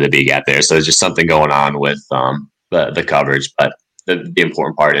is over the B gap there. So there's just something going on with the coverage. But the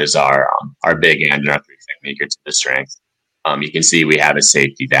important part is our big end and our 3 technique are to the strength. You can see we have a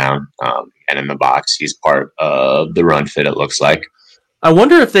safety down and in the box. He's part of the run fit. It looks like. I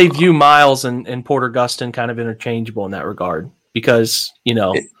wonder if they view Miles and Porter Gustin kind of interchangeable in that regard, because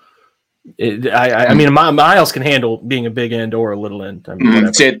Miles can handle being a big end or a little end.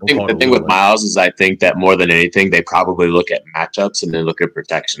 The thing with Miles is I think that more than anything they probably look at matchups and then look at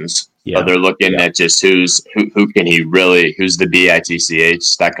protections. Yeah. So they're looking at just who can he really, who's the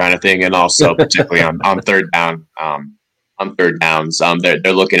BITCH, that kind of thing, and also particularly on third down. On third downs,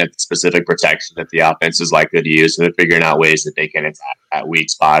 they're looking at the specific protection that the offense is likely to use, and they're figuring out ways that they can attack at weak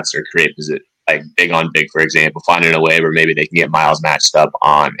spots or create like big on big, for example, finding a way where maybe they can get Miles matched up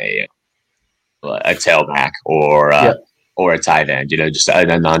on a tailback or a tight end, just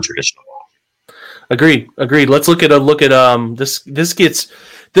a non-traditional. Agreed. Let's look at this.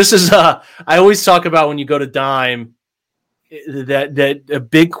 This is I always talk about when you go to dime. That a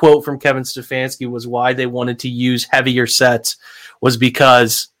big quote from Kevin Stefanski was why they wanted to use heavier sets was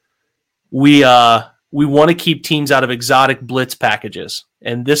because we want to keep teams out of exotic blitz packages.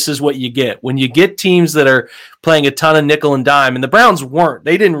 And this is what you get. When you get teams that are playing a ton of nickel and dime, and the Browns weren't.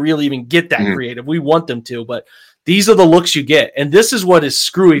 They didn't really even get that creative. We want them to, but these are the looks you get. And this is what is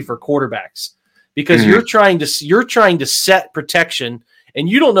screwy for quarterbacks because you're trying to set protection. And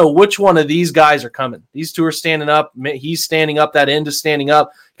you don't know which one of these guys are coming. These two are standing up. He's standing up. That end is standing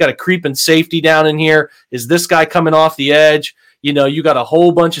up. Got a creeping safety down in here. Is this guy coming off the edge? You got a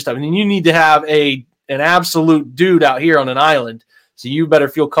whole bunch of stuff. And you need to have an absolute dude out here on an island. So you better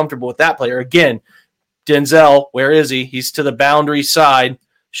feel comfortable with that player. Again, Denzel, where is he? He's to the boundary side,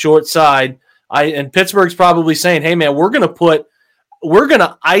 short side. And Pittsburgh's probably saying, hey, man, we're going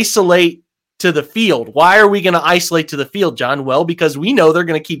to isolate to the field. Why are we going to isolate to the field, John? Well, because we know they're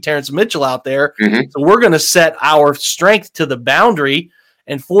going to keep Terrence Mitchell out there. So we're going to set our strength to the boundary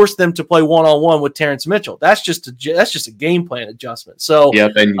and force them to play one-on-one with Terrence Mitchell. That's just a game plan adjustment. So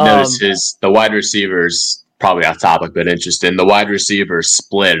yep, and you notice the wide receivers, probably off topic, but interesting. The wide receiver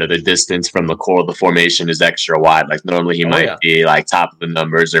split or the distance from the core of the formation is extra wide. Like normally he might be like top of the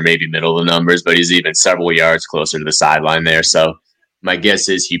numbers or maybe middle of the numbers, but he's even several yards closer to the sideline there. So my guess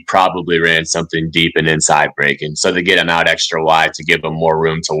is he probably ran something deep and inside breaking. So they get him out extra wide to give him more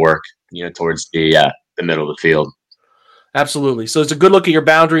room to work, towards the middle of the field. Absolutely. So it's a good look at your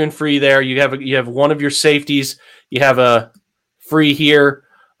boundary and free there. You have one of your safeties. You have a free here.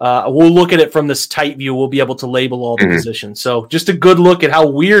 We'll look at it from this tight view. We'll be able to label all the positions. So just a good look at how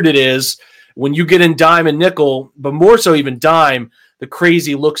weird it is when you get in dime and nickel, but more so even dime, the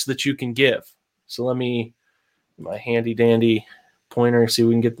crazy looks that you can give. So let me, my handy dandy pointer, see if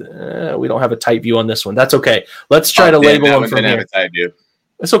we can get we don't have a tight view on this one. That's okay. Let's try to label them from here.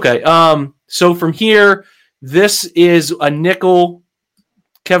 That's okay. So from here, this is a nickel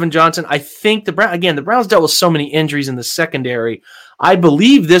Kevin Johnson. I think the Browns dealt with so many injuries in the secondary. I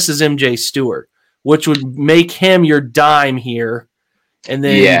believe this is MJ Stewart, which would make him your dime here. And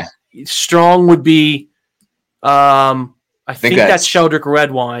then Strong would be I think that's Sheldrick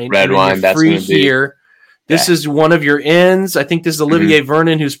Redwine. That's free here. This is one of your ends. I think this is Olivier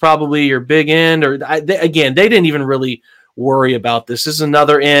Vernon, who's probably your big end. Or they didn't even really worry about this. This is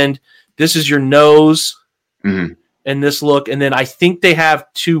another end. This is your nose. in this look. And then I think they have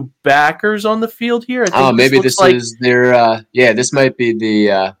 2 backers on the field here. Maybe this is their this might be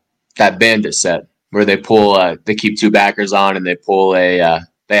the that bandit set where they pull they keep 2 backers on and they pull they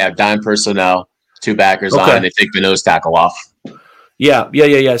have dime personnel, 2 backers on, and they take the nose tackle off.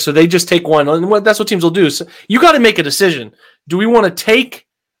 Yeah. So they just take one, and that's what teams will do. So you got to make a decision. Do we want to take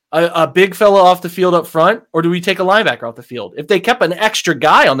a big fella off the field up front, or do we take a linebacker off the field? If they kept an extra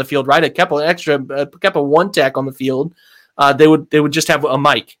guy on the field, right, kept a 1 tech on the field, they would just have a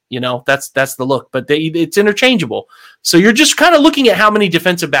mic. That's the look. But it's interchangeable. So you're just kind of looking at how many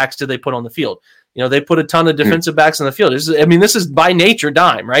defensive backs do they put on the field. They put a ton of defensive backs on the field. This is by nature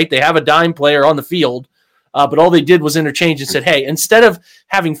dime, right? They have a dime player on the field. But all they did was interchange and said, hey, instead of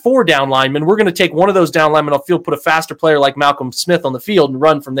having 4 down linemen, we're going to take one of those down linemen off the field, put a faster player like Malcolm Smith on the field and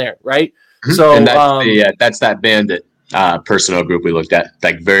run from there, right? So and that's that bandit personnel group we looked at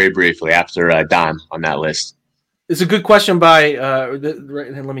like very briefly after Dime on that list. It's a good question by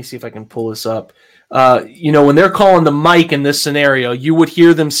let me see if I can pull this up. When they're calling the mic in this scenario, you would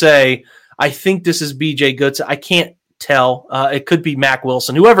hear them say, I think this is BJ Goodson. I can't tell. It could be Mac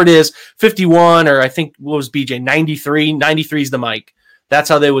Wilson, whoever it is, 51, or I think what was BJ 93. 93 is the mic. That's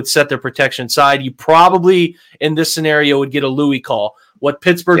how they would set their protection side. You probably in this scenario would get a Louis call. What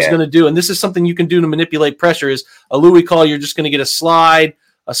Pittsburgh's going to do, and this is something you can do to manipulate pressure, is a Louis call. You're just going to get a slide,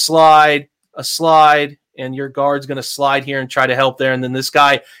 and your guard's going to slide here and try to help there. And then this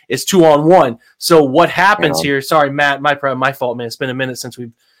guy is 2-on-1. So what happens here? Sorry, Matt, my fault, man. It's been a minute since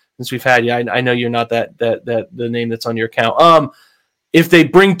we've had you. I know you're not that the name that's on your account. If they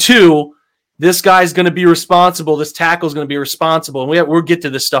bring 2, this guy's going to be responsible. This tackle is going to be responsible. And we'll get to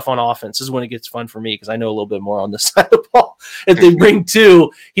this stuff on offense. This is when it gets fun for me because I know a little bit more on this side of the ball. If they bring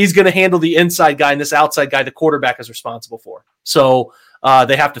 2, he's going to handle the inside guy, and this outside guy, the quarterback, is responsible for. So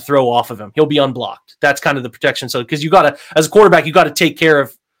they have to throw off of him. He'll be unblocked. That's kind of the protection. So because as a quarterback, you got to take care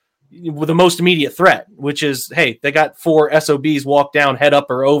of with the most immediate threat, which is, hey, they got 4 SOBs walk down, head up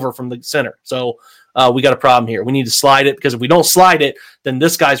or over from the center. So we got a problem here. We need to slide it, because if we don't slide it, then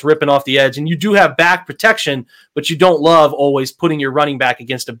this guy's ripping off the edge. And you do have back protection, but you don't love always putting your running back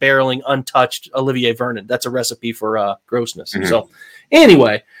against a barreling, untouched Olivier Vernon. That's a recipe for grossness. Mm-hmm. So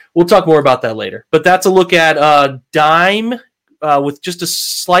anyway, we'll talk more about that later. But that's a look at dime with just a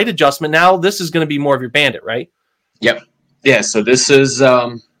slight adjustment. Now this is going to be more of your bandit, right? Yep. Yeah, so this is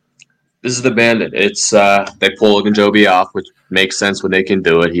the bandit. It's they pull Ogunjobi off, which makes sense when they can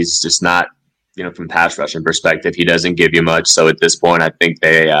do it. He's just not, from pass rushing perspective, he doesn't give you much. So at this point, I think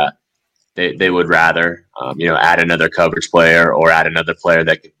they would rather add another coverage player or add another player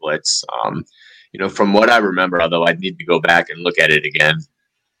that can blitz. From what I remember, although I'd need to go back and look at it again,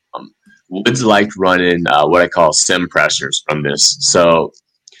 Woods liked running what I call sim pressures from this. So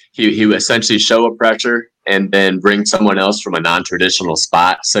he would essentially show a pressure and then bring someone else from a non-traditional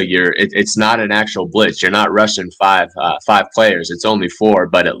spot. So it's not an actual blitz. You're not rushing five players. It's only 4,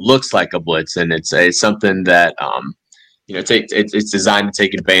 but it looks like a blitz, and it's something that it's designed to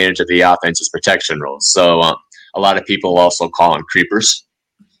take advantage of the offense's protection rules. So a lot of people also call them creepers.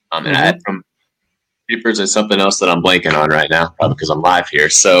 From creepers is something else that I'm blanking on right now, probably because I'm live here.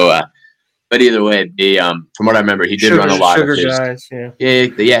 So. But either way, from what I remember, he did run a lot of his. Guys,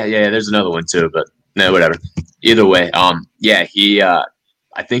 yeah. There's another one too, but no, whatever. Either way, I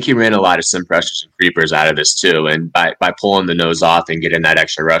think he ran a lot of sim pressures and creepers out of this too. And by pulling the nose off and getting that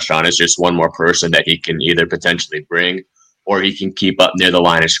extra rush on, it's just one more person that he can either potentially bring, or he can keep up near the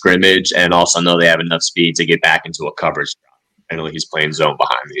line of scrimmage, and also know they have enough speed to get back into a coverage. I know he's playing zone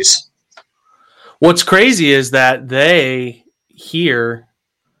behind these. What's crazy is that they here.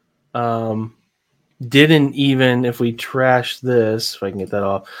 Didn't even, if we trash this, if I can get that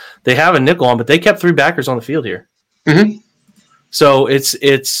off, they have a nickel on, but they kept 3 backers on the field here. Mm-hmm. So it's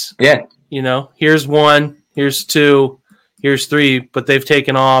here's 1, here's 2, here's 3, but they've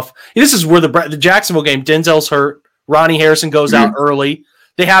taken off. This is where the Jacksonville game, Denzel's hurt, Ronnie Harrison goes out early.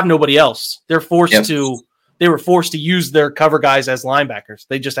 They have nobody else. They're forced They were forced to use their cover guys as linebackers.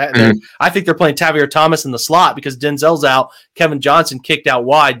 They just had. I think they're playing Tavier Thomas in the slot because Denzel's out. Kevin Johnson kicked out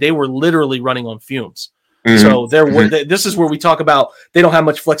wide. They were literally running on fumes. So this is where we talk about they don't have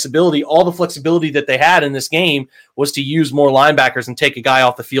much flexibility. All the flexibility that they had in this game was to use more linebackers and take a guy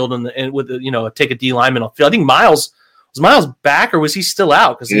off the field and take a D lineman off the field. I think Miles back, or was he still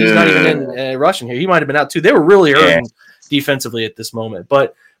out? Because he's not even in rushing here. He might have been out too. They were really hurting defensively at this moment,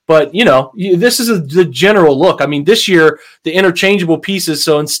 but this is the general look. I mean, this year, the interchangeable pieces.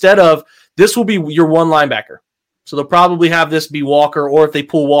 So instead of this will be your one linebacker. So they'll probably have this be Walker, or if they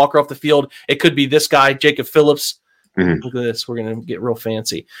pull Walker off the field, it could be this guy, Jacob Phillips. Look at this. We're going to get real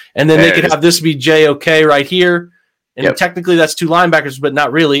fancy. And then they could have this be JOK right here. And technically that's 2 linebackers, but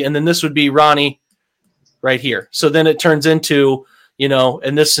not really. And then this would be Ronnie right here. So then it turns into,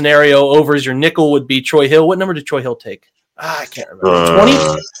 in this scenario, over as your nickel would be Troy Hill. What number did Troy Hill take? I can't remember.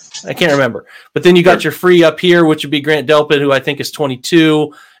 20? I can't remember. But then you got your free up here, which would be Grant Delpit, who I think is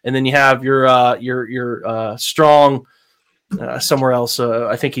 22. And then you have your strong somewhere else.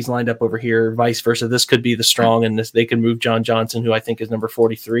 I think he's lined up over here, vice versa. This could be the strong, and they could move John Johnson, who I think is number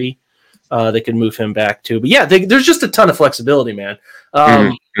 43. They could move him back too. But yeah, there's just a ton of flexibility, man.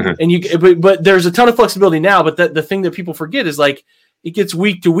 But there's a ton of flexibility now. But the thing that people forget is like it gets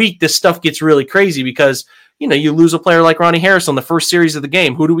week to week. This stuff gets really crazy because you lose a player like Ronnie Harris on the first series of the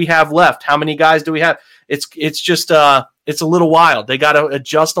game. Who do we have left? How many guys do we have? It's just it's a little wild. They got to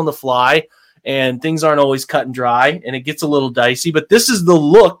adjust on the fly, and things aren't always cut and dry, and it gets a little dicey. But this is the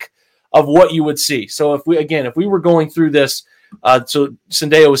look of what you would see. So if we were going through this. So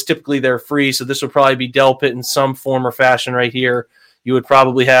Sendeo was typically there free, so this would probably be Delpit in some form or fashion right here. You would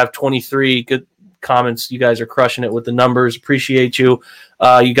probably have 23. Good comments. You guys are crushing it with the numbers. Appreciate you.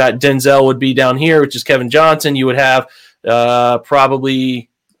 You got Denzel would be down here, which is Kevin Johnson. You would have probably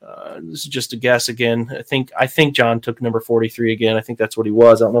this is just a guess again. I think John took number 43 again. I think that's what he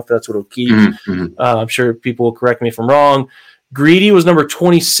was. I don't know if that's what he'll keep. I'm sure people will correct me if I'm wrong. Greedy was number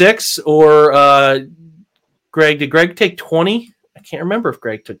 26 or Greg, did Greg take 20? I can't remember if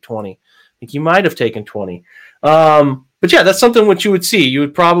Greg took 20. I think he might have taken 20. But yeah, that's something what you would see. You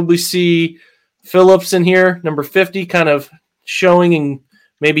would probably see Phillips in here, number 50, kind of showing, and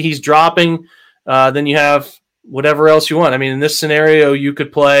maybe he's dropping. Then you have whatever else you want. I mean, in this scenario, you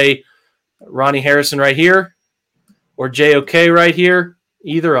could play Ronnie Harrison right here or JOK right here,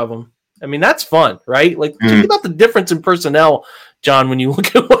 either of them. I mean, that's fun, right? Like, think about the difference in personnel, John, when you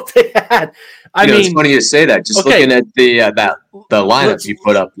look at what they had. I mean, it's funny you say that. Just looking at the lineup you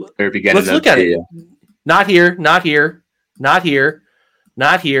put up at the very beginning. Let's look at it. Not here, not here, not here,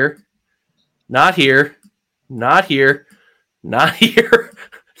 not here, not here, not here, not here,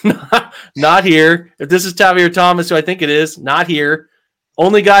 not here. If this is Tavier Thomas, who I think it is, not here.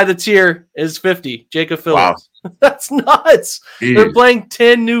 Only guy that's here is 50, Jacob Phillips. Wow. That's nuts. Jeez. They're playing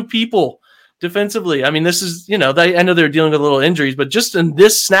 10 new people defensively. I mean, this is, I know they're dealing with little injuries, but just in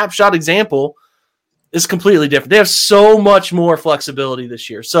this snapshot example, it's completely different. They have so much more flexibility this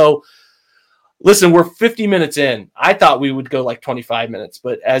year. So, listen, we're 50 minutes in. I thought we would go like 25 minutes,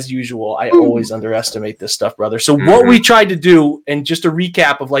 but as usual, I always underestimate this stuff, brother. So what we tried to do, and just a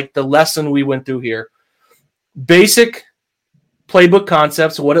recap of like the lesson we went through here, basic playbook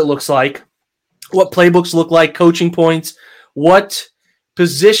concepts, what it looks like, what playbooks look like, coaching points, what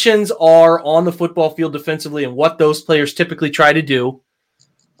positions are on the football field defensively, and what those players typically try to do,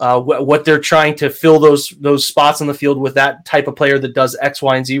 what they're trying to fill those spots on the field with that type of player that does X,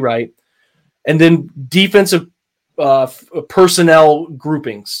 Y, and Z right. And then defensive personnel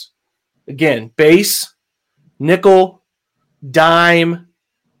groupings. Again, base, nickel, dime,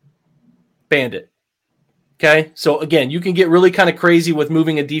 bandit. Okay, so again, you can get really kind of crazy with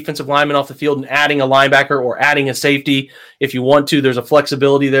moving a defensive lineman off the field and adding a linebacker or adding a safety if you want to. There's a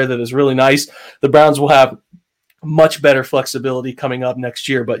flexibility there that is really nice. The Browns will have much better flexibility coming up next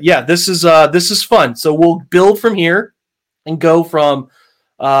year. But yeah, this is fun. So we'll build from here and go from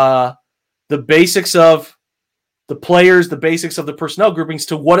the basics of the players, the basics of the personnel groupings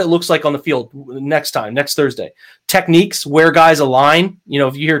to what it looks like on the field next Thursday. Techniques, where guys align.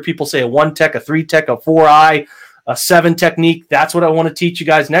 If you hear people say a 1 tech, a 3 tech, a 4-eye, a 7 technique, that's what I want to teach you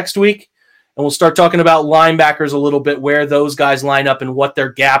guys next week. And we'll start talking about linebackers a little bit, where those guys line up and what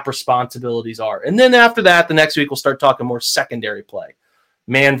their gap responsibilities are. And then after that, the next week, we'll start talking more secondary play,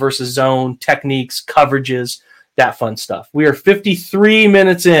 man versus zone, techniques, coverages, that fun stuff. We are 53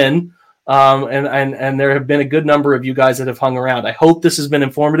 minutes in. And there have been a good number of you guys that have hung around. I hope this has been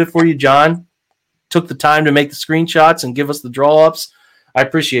informative for you. John took the time to make the screenshots and give us the draw ups. I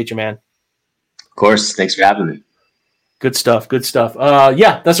appreciate you, man. Of course. Thanks for having me. Good stuff. Good stuff.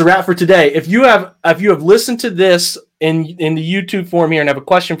 Yeah, that's a wrap for today. If you have listened to this in the YouTube forum here and have a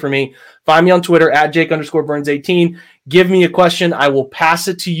question for me, find me on Twitter at Jake_Burns18. Give me a question. I will pass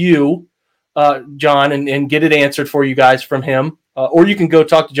it to you, John, and get it answered for you guys from him. Or you can go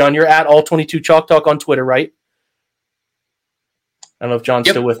talk to John. You're at All22 Chalk Talk on Twitter, right? I don't know if John's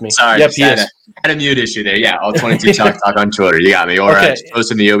still with me. Sorry, yep, he is. Had a mute issue there. Yeah, All22 Chalk Talk on Twitter. You got me. Or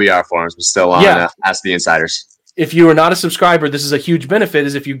posting the OBR forums, but still on Ask the Insiders. If you are not a subscriber, this is a huge benefit.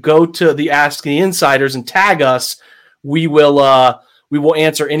 Is if you go to the Ask the Insiders and tag us, we will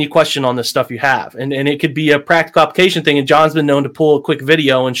answer any question on this stuff you have. And it could be a practical application thing. And John's been known to pull a quick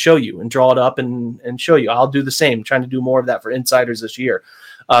video and show you and draw it up and show you. I'll do the same. I'm trying to do more of that for insiders this year.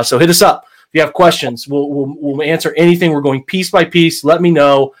 So hit us up. If you have questions, we'll answer anything. We're going piece by piece. Let me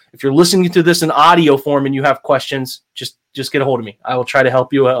know. If you're listening to this in audio form and you have questions, just get a hold of me. I will try to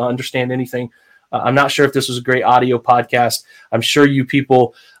help you understand anything. I'm not sure if this was a great audio podcast. I'm sure you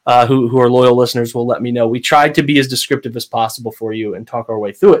people who are loyal listeners will let me know. We tried to be as descriptive as possible for you and talk our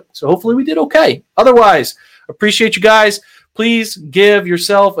way through it. So hopefully we did okay. Otherwise, appreciate you guys. Please give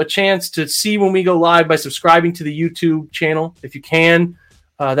yourself a chance to see when we go live by subscribing to the YouTube channel. If you can,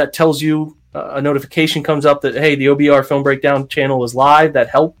 that tells you a notification comes up that, hey, the OBR Film Breakdown channel is live. That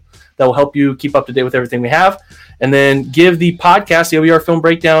will help you keep up to date with everything we have. And then give the podcast, the OBR Film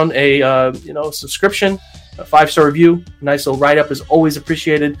Breakdown, a subscription, a 5-star review. A nice little write-up is always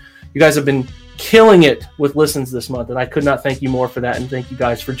appreciated. You guys have been killing it with listens this month, and I could not thank you more for that. And thank you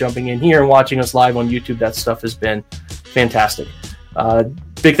guys for jumping in here and watching us live on YouTube. That stuff has been fantastic.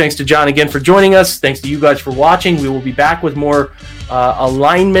 Big thanks to John again for joining us. Thanks to you guys for watching. We will be back with more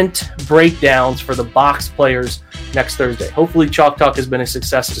alignment breakdowns for the box players next Thursday. Hopefully Chalk Talk has been a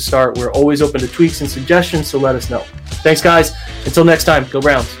success to start. We're always open to tweaks and suggestions, so let us know. Thanks, guys. Until next time, go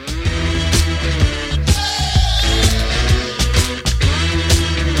Browns.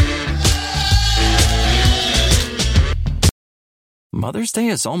 Mother's Day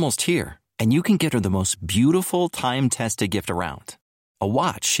is almost here, and you can get her the most beautiful time-tested gift around. A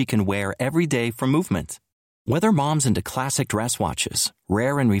watch she can wear every day from Movement. Whether mom's into classic dress watches,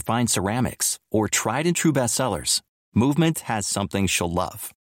 rare and refined ceramics, or tried and true bestsellers, Movement has something she'll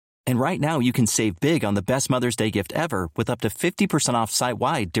love. And right now you can save big on the best Mother's Day gift ever with up to 50% off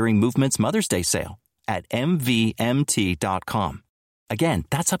site-wide during Movement's Mother's Day sale at MVMT.com. Again,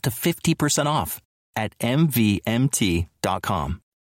 that's up to 50% off at MVMT.com.